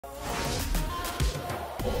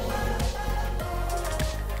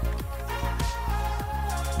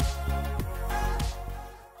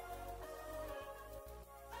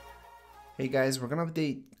Hey guys, we're gonna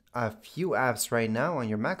update a few apps right now on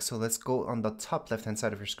your Mac. So let's go on the top left hand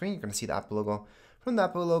side of your screen. You're gonna see the Apple logo. From the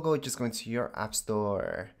Apple logo, just go into your App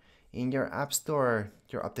Store. In your App Store,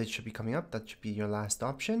 your update should be coming up. That should be your last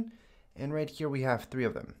option. And right here we have three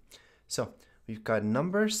of them. So we've got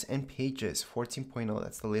Numbers and Pages 14.0.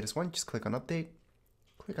 That's the latest one. Just click on Update.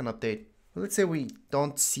 Click on Update. Let's say we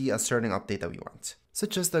don't see a certain update that we want,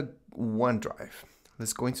 such as the OneDrive.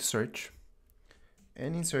 Let's go into Search.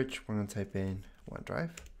 And in search, we're going to type in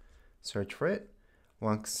OneDrive, search for it.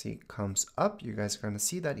 Once it comes up, you guys are going to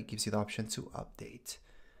see that it gives you the option to update.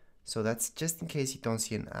 So that's just in case you don't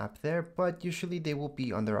see an app there, but usually they will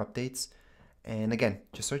be under updates. And again,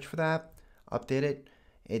 just search for the app, update it.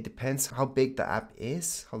 It depends how big the app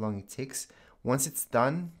is, how long it takes. Once it's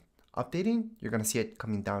done updating, you're going to see it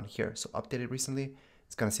coming down here. So updated recently,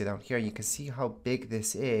 it's going to say down here. You can see how big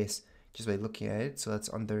this is just by looking at it. So that's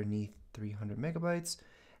underneath 300 megabytes,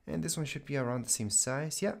 and this one should be around the same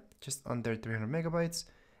size. Yeah, just under 300 megabytes,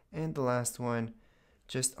 and the last one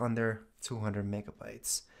just under 200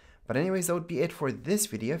 megabytes. But anyways, that would be it for this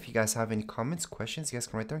video. If you guys have any comments, questions, you guys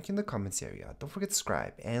can write down in the comments area. Don't forget to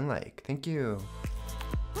subscribe and like. Thank you.